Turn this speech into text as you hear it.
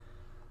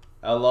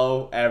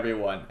Hello,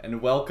 everyone,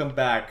 and welcome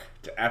back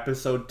to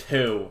episode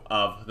 2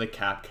 of the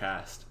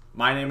Capcast.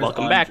 My name is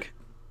Welcome Andre. back.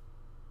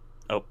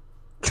 Oh.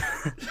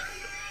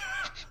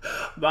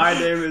 My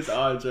name is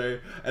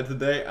Andre, and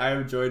today I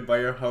am joined by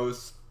your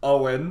hosts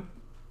Owen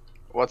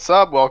What's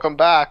up? Welcome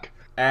back.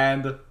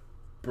 and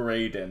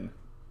Braden.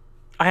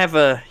 I have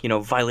a,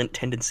 violent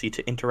tendency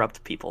to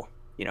interrupt people.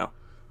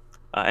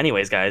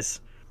 Anyways, guys,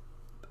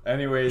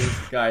 Anyways,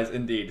 guys,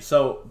 indeed.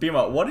 So,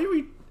 Bima, what are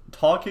we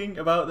talking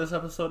about this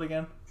episode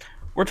again?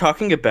 we're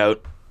talking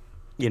about,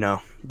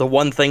 the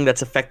one thing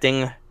that's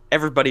affecting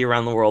everybody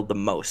around the world the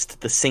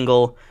most, the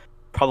single,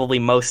 probably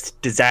most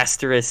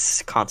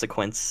disastrous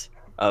consequence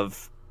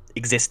of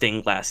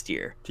existing last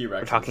year.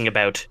 T-Rex. We're talking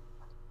about,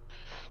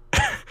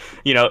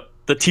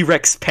 the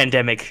T-Rex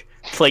pandemic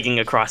plaguing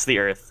across the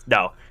earth.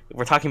 No,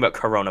 we're talking about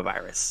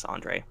coronavirus,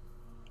 Andre.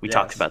 We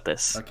talked about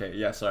this. Okay,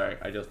 yeah, sorry,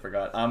 I just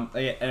forgot.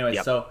 Anyway,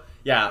 Yep. so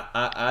yeah,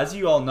 as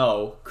you all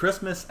know,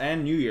 Christmas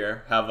and New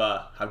Year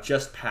have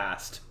just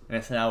passed, and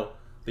it's now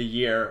the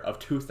year of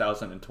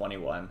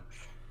 2021.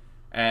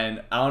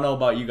 And I don't know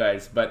about you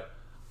guys, but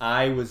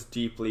I was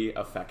deeply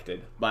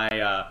affected.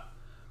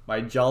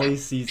 My jolly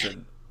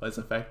season was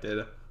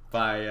affected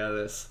by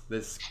this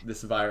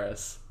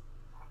virus.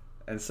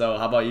 And so,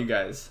 how about you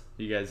guys?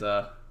 You guys,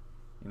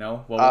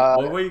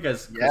 what were you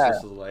guys' Yeah.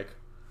 Christmases like?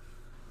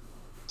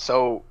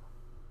 So,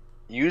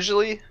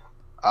 usually,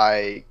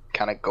 I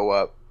kind of go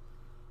up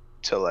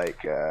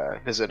to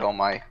visit all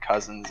my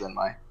cousins and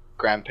my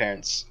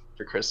grandparents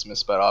for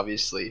Christmas, but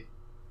obviously,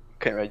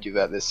 couldn't really do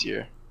that this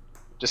year,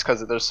 just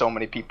because there's so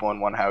many people in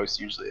one house.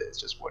 Usually, it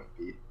just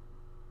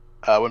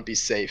wouldn't be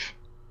safe.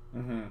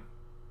 Mm-hmm.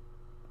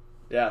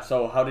 Yeah.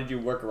 So, how did you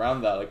work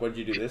around that? Like, what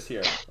did you do this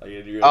year? Like,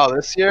 did you? Oh,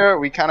 this year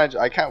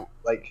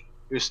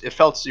it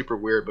felt super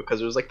weird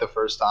because it was like the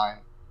first time.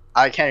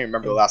 I can't even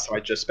remember the last time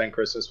I just spent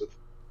Christmas with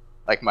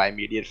like my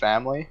immediate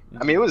family.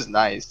 I mean, it was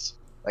nice.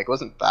 Like, it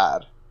wasn't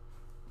bad.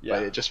 Yeah,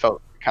 But it just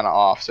felt kind of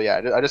off. So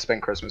yeah, I just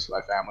spent Christmas with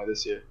my family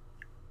this year.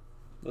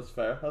 that's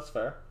fair. That's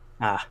fair.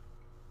 Ah,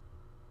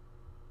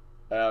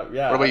 Yeah.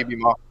 What about you,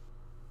 Bimo?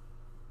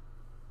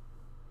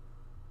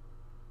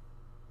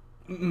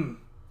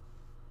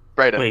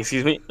 Brayden. wait,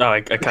 excuse me. Oh,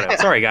 I cut out.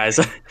 Sorry, guys.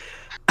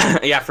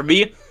 Yeah, for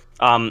me,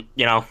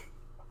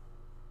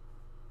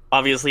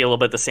 obviously a little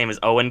bit the same as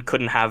Owen.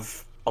 Couldn't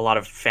have a lot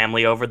of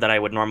family over that I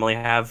would normally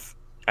have.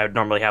 I would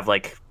normally have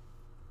like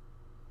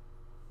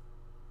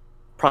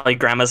probably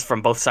grandmas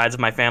from both sides of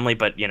my family,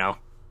 but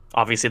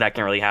obviously that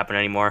can't really happen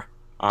anymore.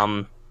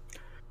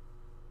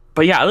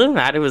 But yeah, other than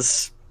that, it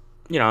was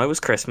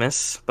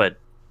Christmas, but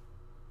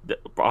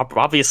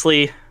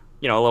obviously a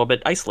little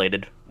bit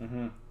isolated.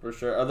 Mm-hmm, for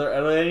sure. Are there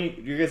any?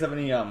 Do you guys have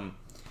any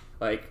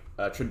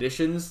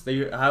traditions that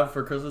you have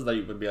for Christmas that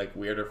you would be like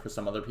weirder for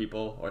some other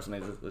people, or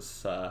something that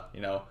this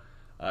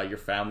your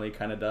family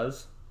kind of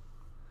does?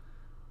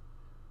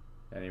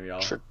 Any of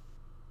y'all? Sure.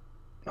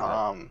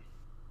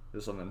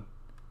 There's something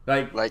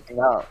like.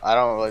 No, I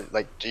don't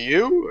like. Do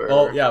you? Or?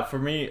 Well, yeah. For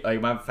me, like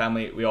my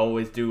family, we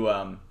always do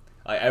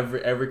like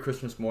every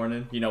Christmas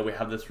morning. We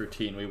have this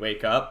routine. We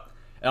wake up,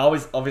 and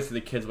obviously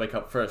the kids wake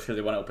up first because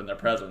they want to open their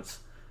presents.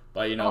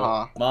 But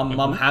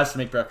mom has to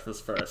make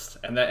breakfast first,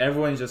 and then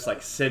everyone's just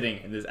like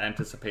sitting in this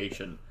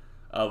anticipation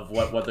of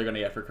what they're gonna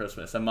get for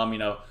Christmas. And mom,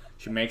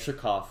 she makes her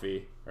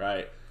coffee,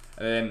 right?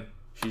 And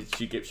then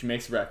she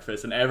makes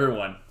breakfast, and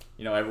everyone's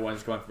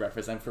going for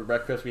breakfast. And for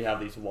breakfast, we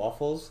have these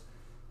waffles,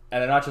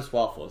 and they're not just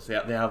waffles. They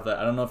have the,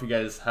 I don't know if you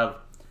guys have,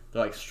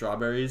 they're like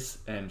strawberries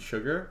and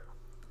sugar,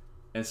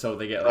 and so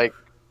they get like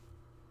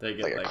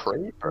a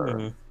crepe or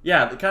Mhm.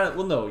 yeah, the kind of,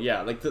 well, no,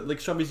 yeah, like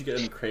strawberries you get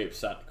in the crepe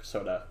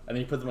soda, and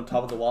then you put them on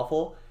top of the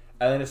waffle,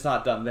 and then it's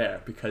not done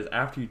there, because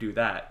after you do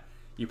that,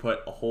 you put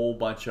a whole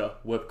bunch of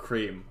whipped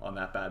cream on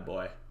that bad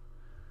boy,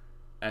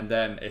 and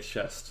then it's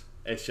just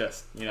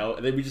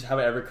then we just have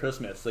it every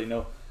Christmas.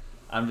 So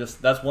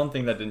that's one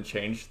thing that didn't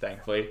change,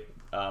 thankfully.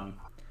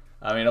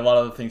 I mean, a lot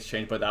of the things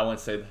changed, but that one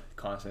stayed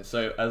constant.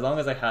 So as long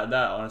as I had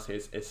that, honestly,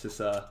 it's just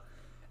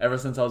ever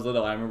since I was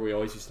little, I remember we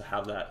always used to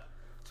have that.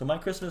 So my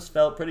Christmas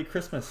felt pretty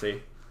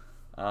Christmassy.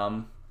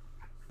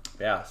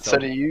 Yeah. So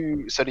do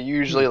you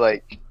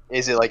usually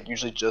is it like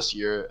usually just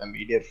your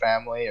immediate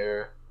family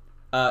or?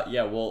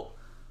 Yeah. Well,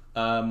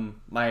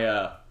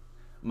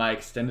 my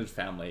extended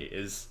family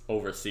is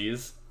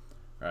overseas,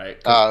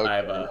 right? 'Cause Okay,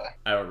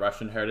 I have a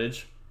Russian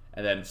heritage,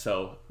 and then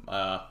so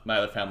my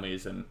other family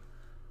is in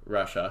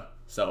Russia.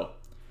 So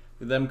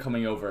them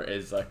coming over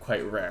is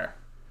quite rare.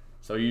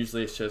 So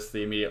usually it's just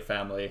the immediate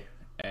family,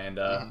 and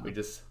we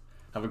just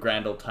have a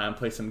grand old time,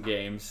 play some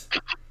games,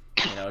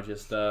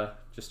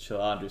 just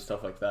chill out and do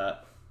stuff like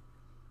that.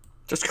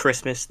 Just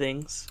Christmas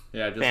things,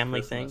 Yeah, just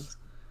family Christmas. things.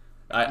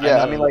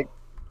 I mean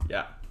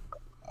Yeah.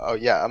 oh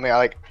yeah, I mean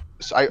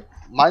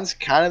mine's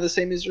kind of the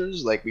same as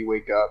yours. Like we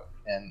wake up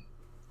and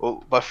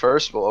but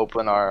first we'll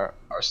open our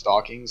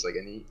stockings, like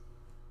any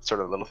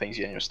sort of little things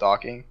you get in your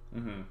stocking,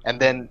 Mm-hmm. and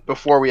then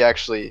before we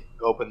actually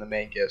open the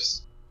main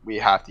gifts, we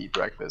have to eat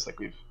breakfast. Like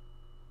we've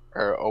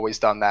always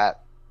done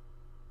that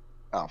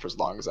for as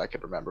long as I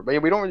could remember. But yeah,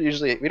 we don't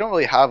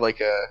really have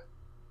like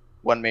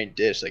one main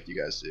dish like you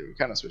guys do. We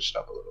kind of switched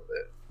up a little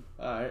bit.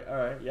 All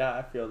right. Yeah,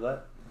 I feel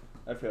that.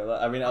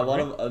 I mean, a lot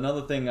of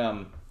another thing.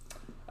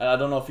 I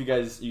don't know if you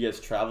guys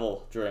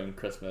travel during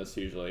Christmas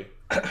usually,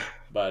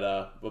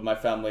 but with my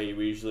family,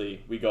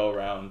 we go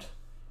around,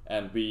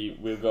 and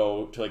we'll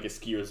go to like a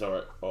ski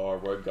resort, or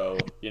we'll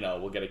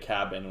get a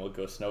cabin, we'll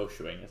go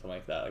snowshoeing or something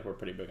like that. Like we're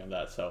pretty big on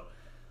that. So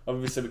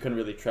obviously we couldn't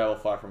really travel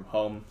far from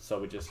home, so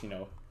we just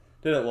did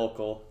it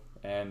local,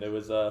 and it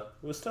was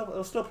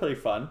still pretty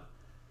fun.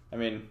 I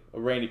mean, a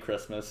rainy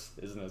Christmas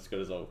isn't as good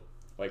as a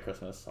white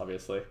Christmas,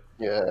 obviously.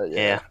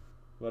 Yeah.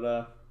 But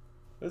it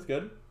was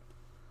good.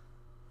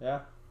 Yeah.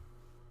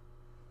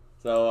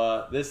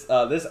 So this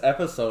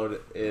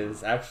episode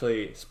is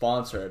actually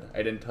sponsored.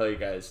 I didn't tell you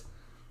guys.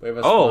 We have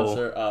a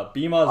sponsor.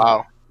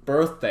 Bima's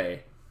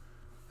birthday.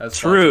 Has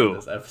True.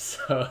 This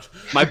episode.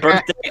 My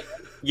birthday.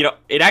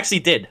 It actually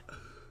did.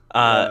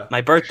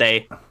 My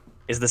birthday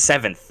is the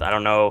 7th. I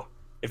don't know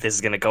if this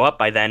is gonna go up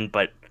by then,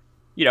 but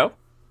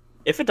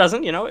if it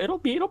doesn't, it'll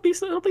be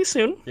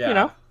soon.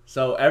 Yeah.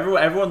 So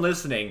everyone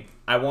listening,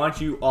 I want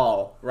you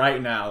all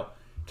right now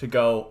to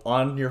go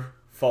on your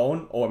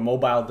phone or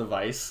mobile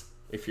device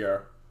if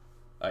you're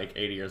like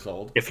 80 years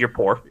old. If you're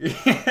poor.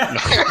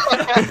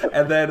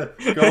 And then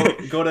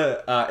go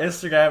to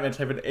Instagram and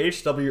type in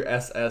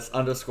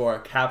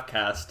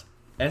HWSS_Capcast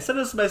and send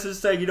us a message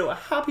saying,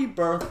 happy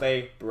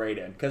birthday,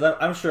 Brayden. Because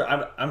I'm sure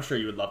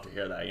you would love to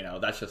hear that.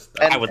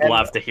 I would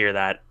love to hear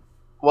that.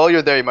 While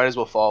you're there, you might as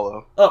well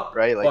follow. Oh,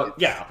 right? Like, well,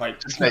 yeah, like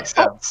it just makes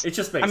sense. It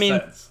just makes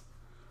sense.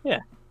 Yeah.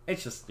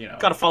 It's just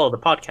gotta follow the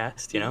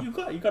podcast. You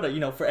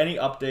gotta for any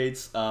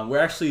updates. We're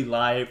actually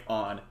live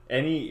on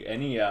any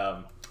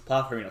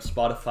platform.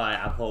 Spotify,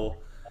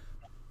 Apple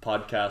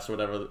Podcasts, or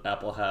whatever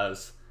Apple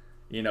has.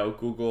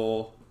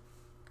 Google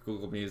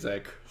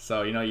Music.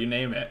 So you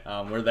name it.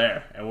 We're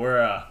there, and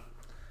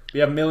we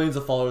have millions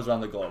of followers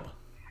around the globe.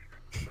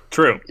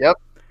 True. Yep.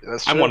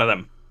 That's true. I'm one of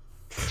them.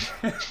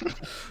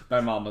 My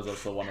mom was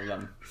also one of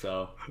them.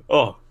 So.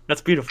 Oh,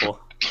 that's beautiful.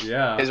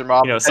 Yeah. Has your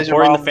mom,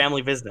 supporting the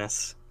family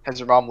business. Has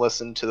your mom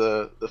listened to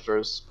the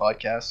first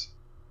podcast?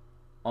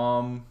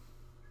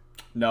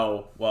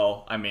 No.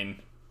 Well, I mean,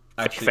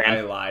 actually,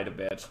 I lied a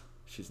bit.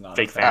 She's not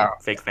fake a fan.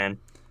 Fake fan.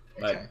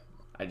 But Okay.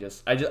 I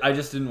just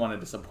didn't want to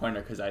disappoint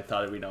her because I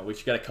thought we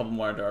should get a couple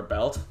more under our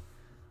belt.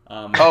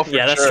 For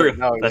that's sure. true.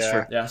 No, That's yeah.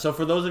 true. Yeah, so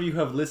for those of you who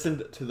have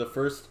listened to the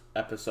first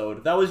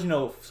episode, that was,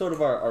 sort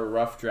of our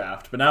rough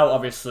draft. But now,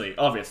 obviously,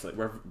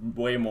 we're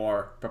way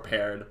more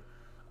prepared.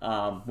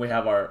 We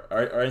have our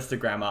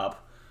Instagram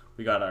up.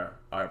 We got our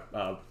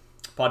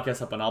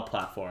podcast up on all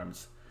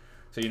platforms.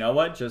 So you know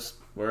what? Just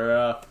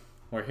we're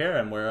here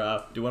and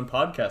we're doing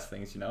podcast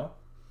things.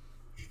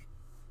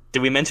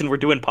 Did we mention we're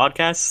doing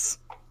podcasts?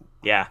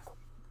 Yeah.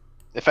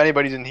 If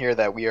anybody didn't hear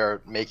that, we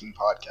are making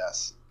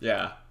podcasts.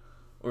 Yeah.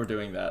 We're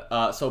doing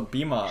that. So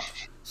Bima,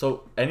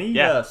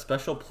 any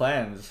special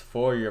plans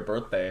for your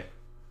birthday?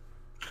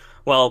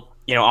 Well,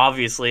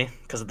 obviously,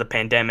 because of the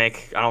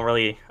pandemic, I don't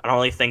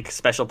really think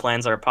special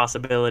plans are a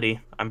possibility.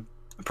 I'm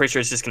pretty sure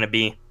it's just gonna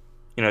be,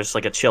 just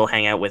like a chill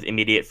hangout with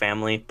immediate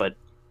family. But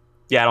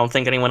yeah, I don't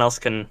think anyone else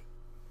can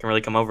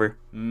really come over.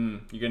 You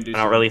can do. I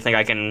don't really think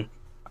I can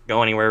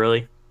go anywhere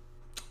really.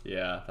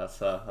 Yeah,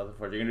 that's important.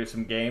 You're gonna do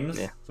some games,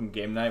 some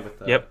game night with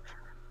the. Yep.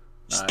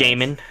 Just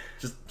gaming.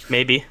 Just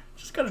maybe.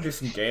 Just gotta do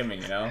some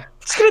gaming,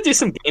 Just gonna do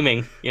some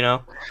gaming,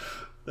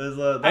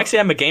 Actually,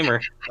 I'm a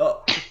gamer.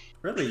 Oh,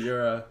 really?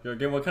 You're a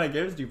gamer. What kind of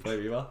games do you play,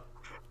 Viva?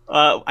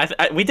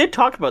 We did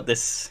talk about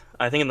this,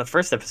 I think, in the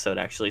first episode,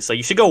 actually. So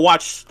you should go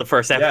watch the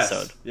first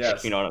episode. Yes.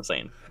 If you know what I'm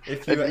saying.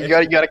 You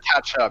gotta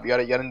catch up.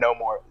 You gotta know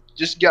more.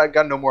 Just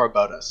gotta know more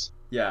about us.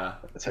 Yeah,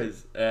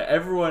 because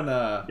everyone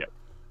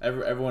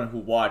who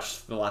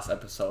watched the last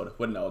episode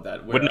would know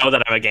that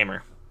I'm a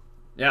gamer.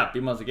 Yeah,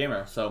 Bima's a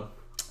gamer, so.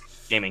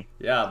 Gaming.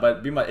 Yeah,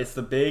 but Bima, it's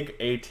the big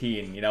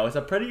 18. It's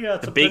a pretty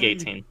big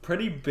 18.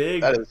 Pretty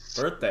big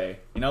birthday.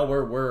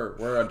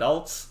 We're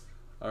adults.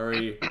 Are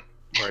we?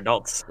 We're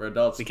adults. We're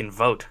adults. We can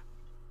vote.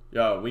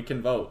 Yeah, we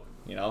can vote.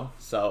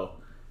 So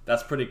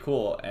that's pretty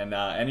cool. And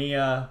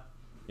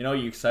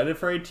you excited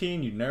for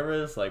 18? You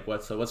nervous? Like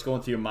what's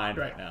going through your mind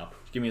right now?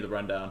 Just give me the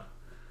rundown.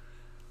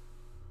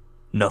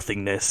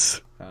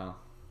 Nothingness. Oh.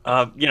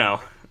 I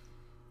don't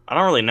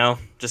really know.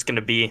 Just gonna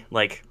be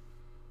like.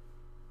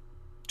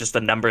 Just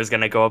the number is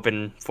gonna go up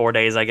in 4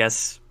 days, I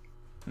guess.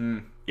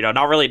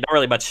 Not really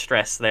much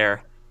stress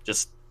there.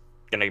 Just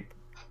gonna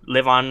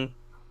living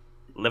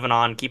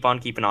on, keep on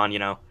keeping on.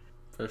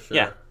 For sure.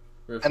 Yeah.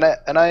 For sure.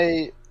 And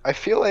I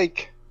feel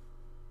like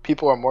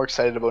people are more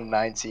excited about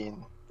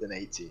 19 than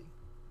 18.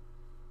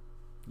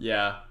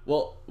 Yeah.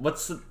 Well,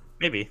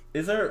 maybe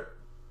is there?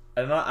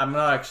 I'm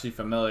not actually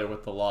familiar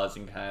with the laws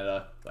in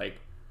Canada. Like,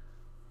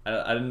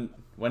 I didn't.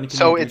 When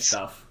can you do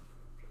stuff?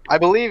 I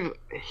believe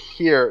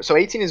here, so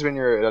 18 is when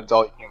you're an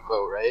adult, you can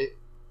vote, right?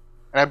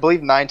 And I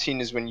believe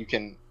 19 is when you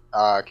can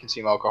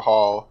consume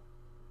alcohol,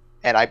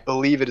 and I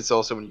believe it is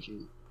also when you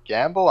can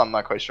gamble. I'm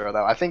not quite sure of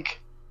that. I think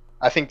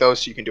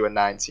those you can do at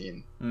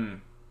 19.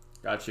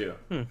 Got you.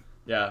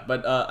 Yeah,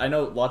 but I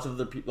know lots of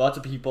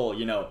people,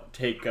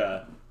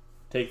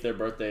 take their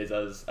birthdays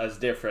as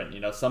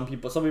different. Some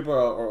people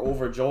are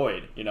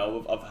overjoyed,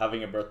 of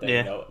having a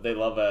birthday. Yeah. They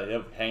love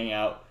hanging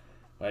out,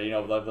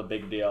 love the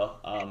big deal.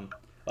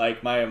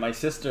 Like my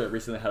sister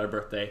recently had her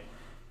birthday,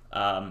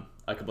 a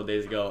couple of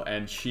days ago,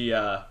 and she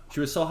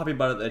was so happy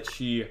about it that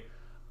she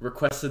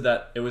requested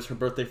that it was her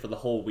birthday for the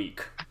whole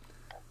week.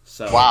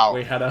 So wow,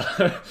 we had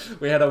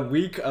a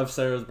week of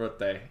Sarah's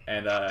birthday,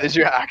 and did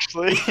you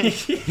actually?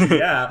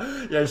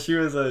 yeah.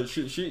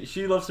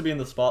 She loves to be in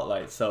the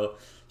spotlight, so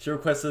she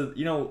requested,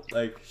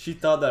 she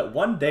thought that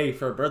one day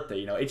for her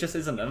birthday, it just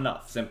isn't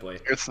enough. Simply,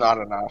 it's not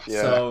enough.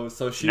 Yeah.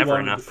 So she Never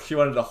wanted enough. she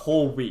wanted a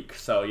whole week.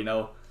 So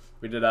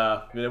we did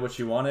what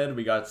she wanted.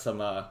 We got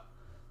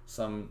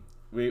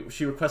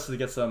she requested to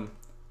get some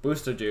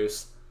booster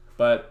juice,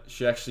 but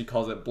she actually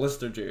calls it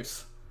blister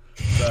juice.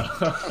 So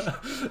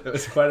it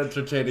was quite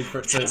entertaining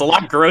It's a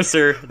lot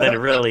grosser than it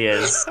really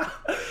is.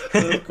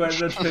 It was quite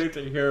entertaining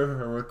to hear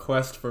her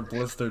request for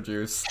blister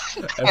juice.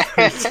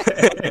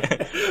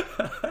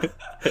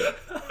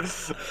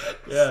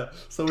 Yeah,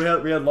 so we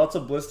had lots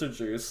of blister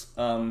juice.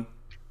 Yeah,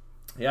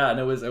 and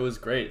it was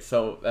great.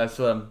 So that's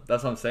what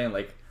I'm saying.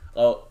 Like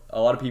a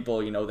lot of people,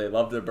 they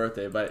love their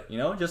birthday, but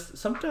just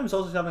sometimes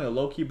also having a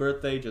low key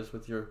birthday just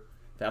with your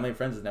family and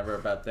friends is never a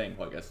bad thing.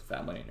 Well, I guess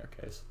family in your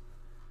case.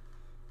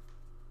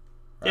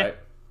 Right?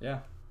 Yeah.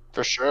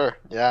 For sure.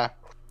 Yeah.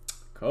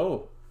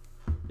 Cool.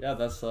 Yeah,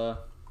 that's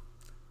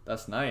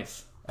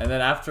nice. And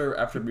then after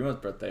Bima's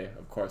birthday,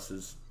 of course,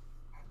 is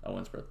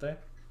Owen's birthday,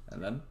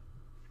 and then,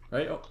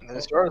 right? Oh, And then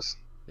it's yours.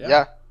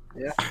 yeah.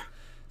 Yeah.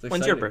 It's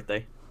When's your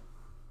exciting.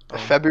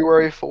 birthday?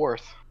 February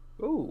 4th.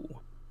 Ooh,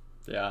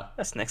 Yeah,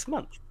 that's next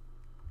month.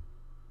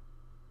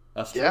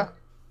 that's true. Yeah.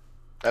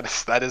 That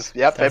is.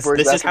 Yeah. February.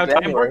 This is how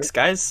time January. works,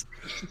 guys.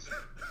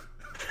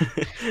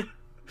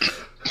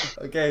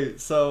 Okay,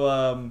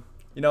 so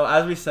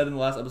as we said in the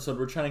last episode,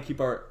 we're trying to keep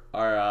our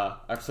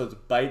episodes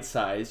bite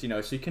sized.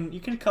 So you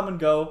can come and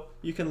go,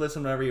 you can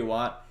listen whenever you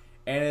want,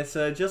 and it's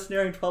just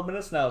nearing 12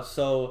 minutes now.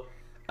 So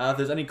if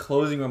there's any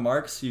closing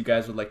remarks you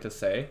guys would like to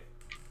say,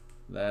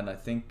 then I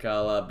think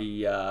I'll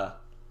be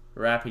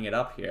wrapping it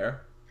up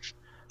here.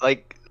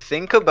 Like,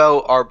 think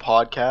about our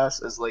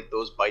podcast as like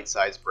those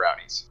bite-sized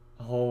brownies.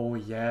 Oh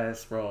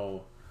yes,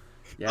 bro.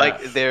 Yeah.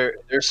 Like they're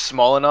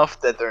small enough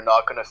that they're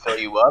not gonna fill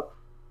you up,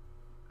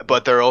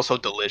 but they're also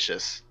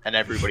delicious, and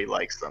everybody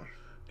likes them.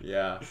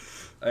 Yeah,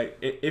 like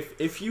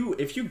if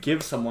you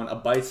give someone a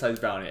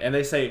bite-sized brownie and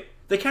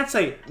they can't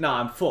say no,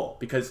 I'm full,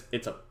 because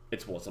it's a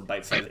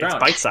bite-sized brownie.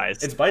 It's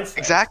bite-sized. It's bite-sized.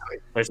 Exactly.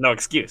 There's no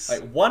excuse.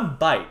 Like one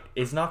bite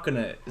is not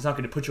gonna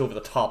put you over the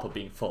top of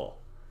being full,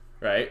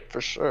 right?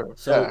 For sure.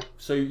 So Yeah.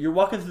 so you're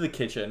walking through the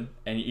kitchen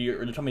and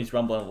your tummy's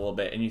rumbling a little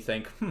bit and you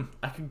think,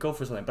 I could go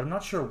for something, but I'm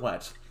not sure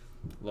what.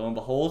 Lo and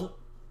behold,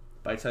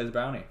 bite-sized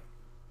brownie.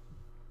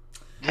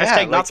 Hashtag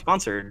like- not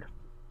sponsored.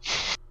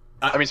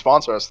 I mean,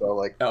 sponsor us though.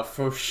 Like, Oh,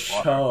 for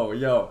sure,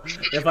 yo.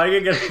 If I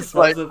could get a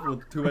sponsor for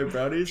 2 White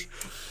Brownies,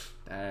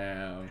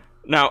 damn.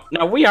 Now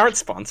we aren't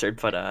sponsored,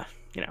 but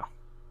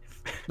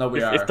No,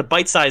 we are. if the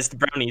bite-sized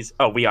brownies,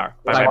 we are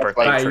by By- my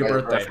birthday. By By your your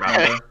birthday,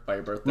 birthday. remember? By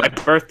your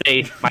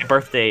birthday. My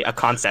birthday, a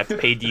concept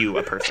paid you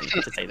a person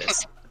to say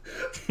this.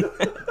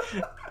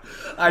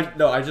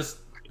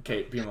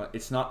 Okay, Bima,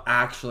 it's not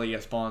actually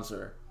a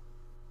sponsor.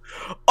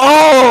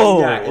 Oh,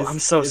 Yeah, I'm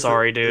so it's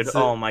sorry, a- dude. it's a-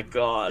 Oh my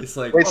god, It's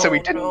like, wait, so Oh, we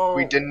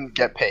no. didn't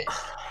get paid.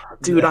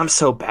 dude, yeah. I'm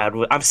so bad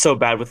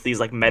with these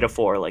like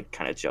metaphor like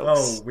kind of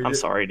jokes. Oh, we I'm did-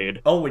 sorry,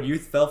 dude. Oh, when you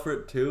fell for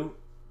it too?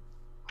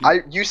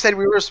 You said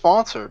we were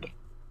sponsored.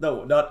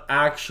 No, not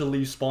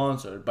actually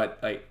sponsored, but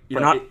like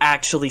We're not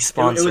actually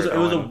sponsored. It was a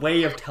Owen.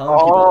 way of telling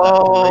people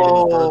that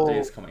Braden's Oh. birthday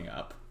is coming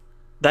up.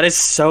 That is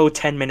so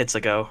 10 minutes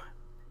ago.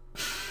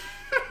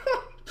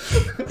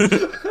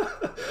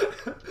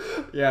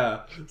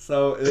 Yeah.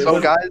 So So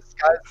guys,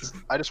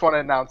 I just want to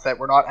announce that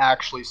we're not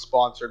actually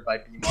sponsored by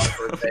BMO's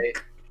birthday.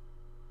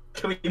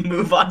 Can we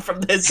move on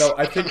from this? No,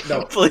 I think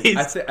no. Please.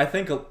 I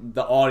think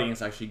the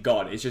audience actually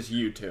got it. It's just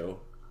you two.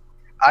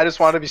 I just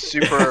want to be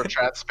super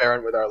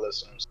transparent with our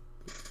listeners.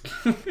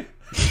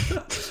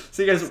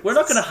 So, you guys, we're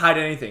not gonna hide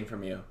anything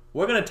from you.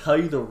 We're gonna tell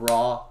you the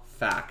raw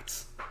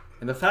facts,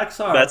 and the facts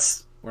are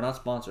we're not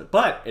sponsored,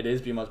 but it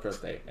is Bima's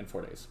birthday in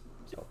 4 days.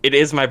 So It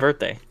is my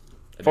birthday.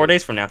 it 4 is.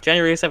 days from now,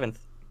 January 7th.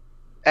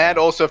 And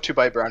also, if 2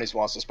 Bite Brownies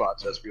wants to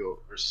sponsor us,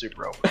 we're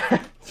super open.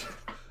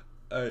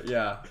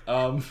 Yeah.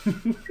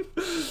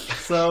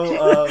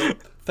 So,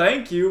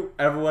 thank you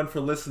everyone for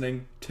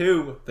listening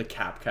to the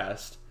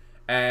Capcast,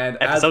 and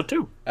Episode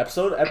 2.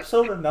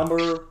 episode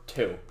number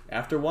 2.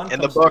 After one In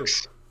the comes two.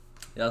 books.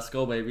 Yeah, let's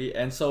go, baby.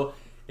 And so,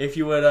 if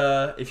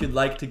you'd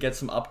like to get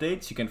some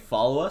updates, you can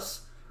follow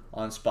us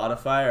on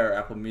Spotify or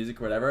Apple Music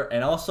or whatever,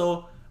 and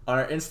also on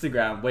our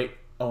Instagram. Wait,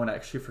 and I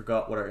actually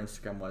forgot what our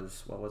Instagram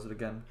was. What was it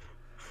again?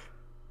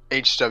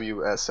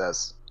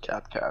 HWSS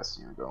Capcast.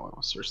 You go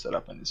and search that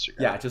up on Instagram.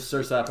 Yeah, just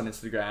search that up on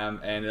Instagram,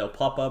 and it'll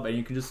pop up, and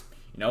you can just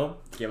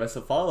give us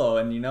a follow,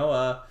 and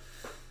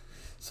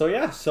so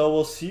yeah. So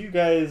we'll see you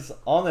guys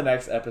on the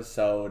next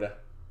episode.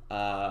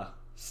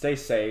 stay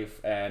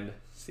safe, and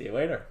see you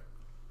later.